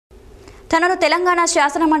తనను తెలంగాణ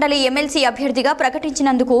శాసనమండలి ఎమ్మెల్సీ అభ్యర్థిగా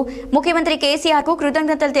ప్రకటించినందుకు ముఖ్యమంత్రి కేసీఆర్కు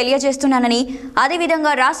కృతజ్ఞతలు తెలియజేస్తున్నానని,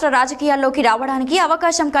 అదేవిధంగా రాష్ట్ర రాజకీయాల్లోకి రావడానికి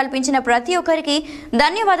అవకాశం కల్పించిన ప్రతి ఒక్కరికి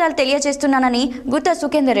ధన్యవాదాలు తెలియజేస్తున్నానని గుత్తా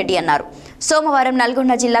సుఖేందర్ రెడ్డి అన్నారు. సోమవారం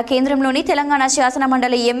నల్గొండ జిల్లా కేంద్రంలోని తెలంగాణ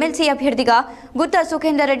శాసనమండలి ఎమ్మెల్సీ అభ్యర్థిగా గుత్తా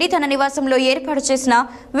సుఖేందర్ రెడ్డి తన నివాసంలో ఏర్పాటు చేసిన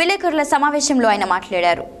విలేకరుల సమావేశంలో ఆయన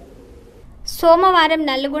మాట్లాడారు. సోమవారం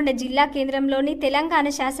నల్గొండ జిల్లా కేంద్రంలోని తెలంగాణ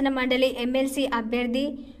శాసనమండలి ఎమ్మెల్సీ అభ్యర్థి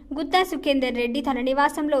గుత్తా సుఖేందర్ రెడ్డి తన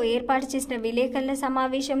నివాసంలో ఏర్పాటు చేసిన విలేకరుల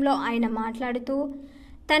సమావేశంలో ఆయన మాట్లాడుతూ,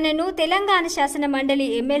 తనను తెలంగాణ శాసనమండలి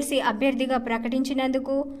ఎమ్మెల్సీ అభ్యర్థిగా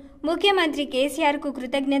ప్రకటించినందుకు ముఖ్యమంత్రి కేసీఆర్కు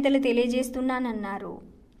కృతజ్ఞతలు తెలియజేస్తున్నానన్నారు.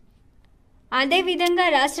 అదేవిధంగా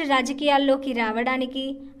రాష్ట్ర రాజకీయాల్లోకి రావడానికి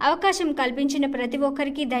అవకాశం కల్పించిన ప్రతి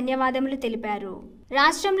ఒక్కరికి ధన్యవాదములు తెలిపారు.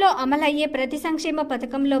 రాష్ట్రంలో అమలయ్యే ప్రతి సంక్షేమ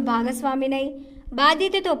పథకంలో భాగస్వామినై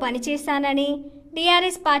బాధ్యతతో పనిచేస్తానని,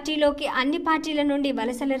 టీఆర్ఎస్ పార్టీలోకి అన్ని పార్టీల నుండి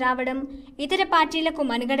వలసలు రావడం ఇతర పార్టీలకు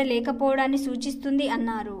మనుగడ లేకపోవడాన్ని సూచిస్తుంది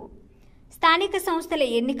అన్నారు. స్థానిక సంస్థల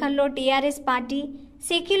ఎన్నికల్లో టీఆర్ఎస్ పార్టీ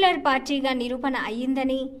సెక్యులర్ పార్టీగా నిరూపణ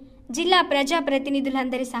అయ్యిందని, జిల్లా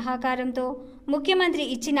ప్రజాప్రతినిధులందరి సహకారంతో ముఖ్యమంత్రి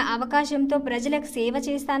ఇచ్చిన అవకాశంతో ప్రజలకు సేవ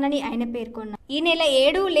చేస్తానని ఆయన పేర్కొన్నారు. ఈ నెల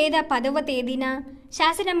 7 లేదా 10వ తేదీన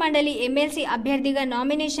శాసనమండలి ఎమ్మెల్సీ అభ్యర్థిగా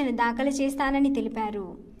నామినేషన్ దాఖలు చేస్తానని తెలిపారు.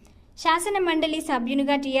 శాసనమండలి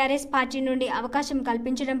సభ్యునిగా టీఆర్ఎస్ పార్టీ నుండి అవకాశం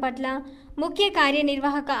కల్పించడం పట్ల ముఖ్య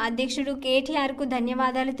కార్యనిర్వాహక అధ్యక్షుడు కేటీఆర్కు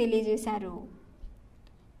ధన్యవాదాలు తెలియజేశారు.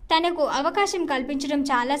 తనకు అవకాశం కల్పించడం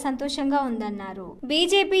చాలా సంతోషంగా ఉందన్నారు.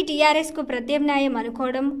 బీజేపీ టీఆర్ఎస్కు ప్రత్యామ్నాయం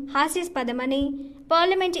అనుకోవడం హాస్యాస్పదమని,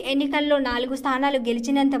 పార్లమెంట్ ఎన్నికల్లో 4 స్థానాలు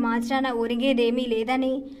గెలిచినంత మాత్రాన ఒరిగేదేమీ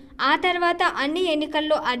లేదని, ఆ తర్వాత అన్ని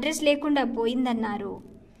ఎన్నికల్లో అడ్రస్ లేకుండా పోయిందన్నారు.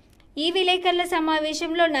 ఈ విలేకరుల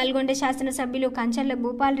సమావేశంలో నల్గొండ శాసనసభ్యులు కంచర్ల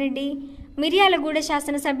భూపాల్ రెడ్డి, మిర్యాలగూడ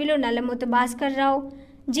శాసనసభ్యులు నల్లమోతు భాస్కర్ రావు,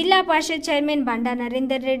 జిల్లా పరిషత్ చైర్మన్ బండా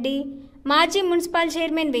నరేందర్ రెడ్డి, మాజీ మున్సిపల్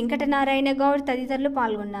చైర్మన్ వెంకటనారాయణ గౌడ్ తదితరులు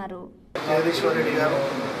పాల్గొన్నారు.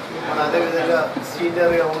 అదేవిధంగా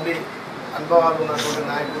సీనియర్గా ఉండి అనుభవాలు ఉన్నటువంటి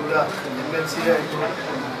నాయకులుగా ఎమ్మెల్సీగా ఇప్పుడు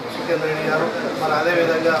సుఖేందర్ రెడ్డి గారు, మరి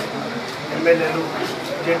అదేవిధంగా ఎమ్మెల్యేలు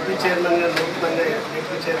జెడ్పీ చైర్మన్గా నూతనంగా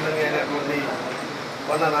జెడ్పీ చైర్మన్గా అయినటువంటి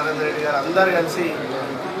బండా నరేందర్ రెడ్డి గారు అందరూ కలిసి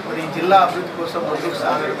మరి జిల్లా అభివృద్ధి కోసం ముందుకు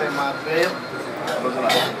సాగడమే మా ధ్యేయం.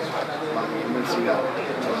 ఎమ్మెల్సీగా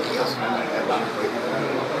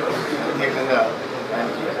ప్రత్యేకంగా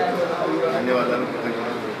ధన్యవాదాలు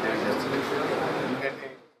తెలియజేస్తున్నాను. ఎందుకంటే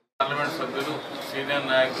పార్లమెంట్ సభ్యులు సీనియర్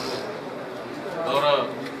నాయకులు గౌరవ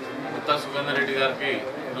గుత్తా సుఖేందర్ రెడ్డి గారికి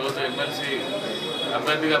ఈరోజు ఎమ్మెల్సీ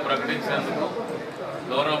అభ్యర్థిగా ప్రకటించినందుకు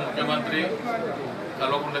గౌరవ ముఖ్యమంత్రి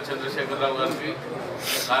కల్వకుంట్ల చంద్రశేఖరరావు గారికి,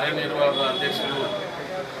 కార్యనిర్వాహక అధ్యక్షులు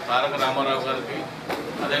తారక రామారావు గారికి,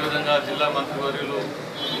 అదేవిధంగా జిల్లా మంత్రివర్యులు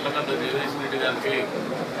ఇంతకంత జగదీష్ రెడ్డి గారికి,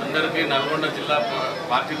 అందరికీ నల్గొండ జిల్లా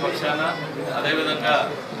పార్టీ పక్షాన అదేవిధంగా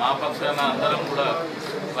మా పక్షాన అందరం కూడా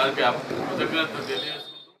వారికి కృతజ్ఞతలు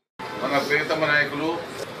తెలియజేసుకుంటూ, మన ప్రియతమ నాయకులు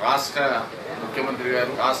రాష్ట్ర ముఖ్యమంత్రి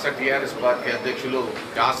గారు, రాష్ట్ర టీఆర్ఎస్ పార్టీ అధ్యక్షులు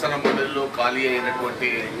శాసన మండలిలో ఖాళీ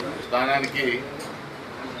అయినటువంటి స్థానానికి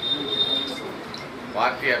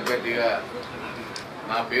పార్టీ అభ్యర్థిగా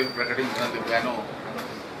నా పేరు ప్రకటించినందుకు గాను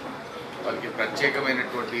వారికి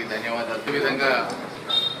ప్రత్యేకమైనటువంటి ధన్యవాదాలు. అదేవిధంగా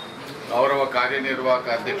గౌరవ కార్యనిర్వాహక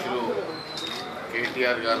అధ్యక్షులు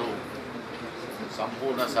కేటీఆర్ గారు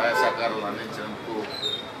సంపూర్ణ సహాయ సహకారాలు అందించినందుకు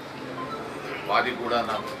వారికి కూడా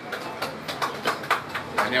నాకు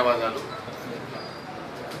ధన్యవాదాలు.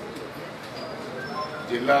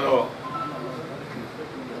 జిల్లాలో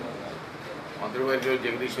మంత్రివర్యులు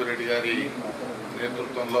జగదీశ్వర్ రెడ్డి గారి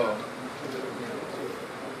నేతృత్వంలో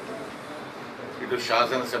ఇటు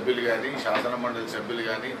శాసనసభ్యులు కానీ, శాసన మండలి సభ్యులు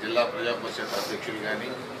కానీ, జిల్లా ప్రజా పరిషత్ అధ్యక్షులు కానీ,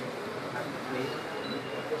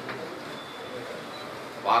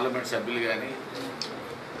 పార్లమెంట్ సభ్యులు కానీ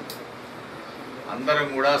అందరం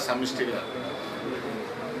కూడా సమిష్టిగా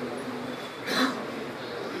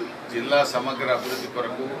జిల్లా సమగ్ర అభివృద్ధి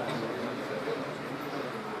కొరకు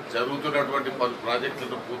జరుగుతున్నటువంటి పలు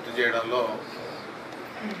ప్రాజెక్టులను పూర్తి చేయడంలో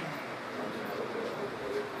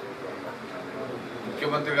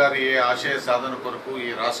ముఖ్యమంత్రి గారు ఏ ఆశయ సాధన కొరకు ఈ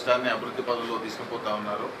రాష్ట్రాన్ని అభివృద్ధి పదంలో తీసుకుపోతా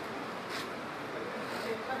ఉన్నారు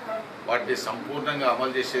వాటిని సంపూర్ణంగా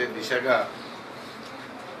అమలు చేసే దిశగా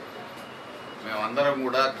మేమందరం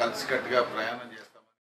కూడా కలిసికట్టుగా ప్రయాణం చేస్తాం.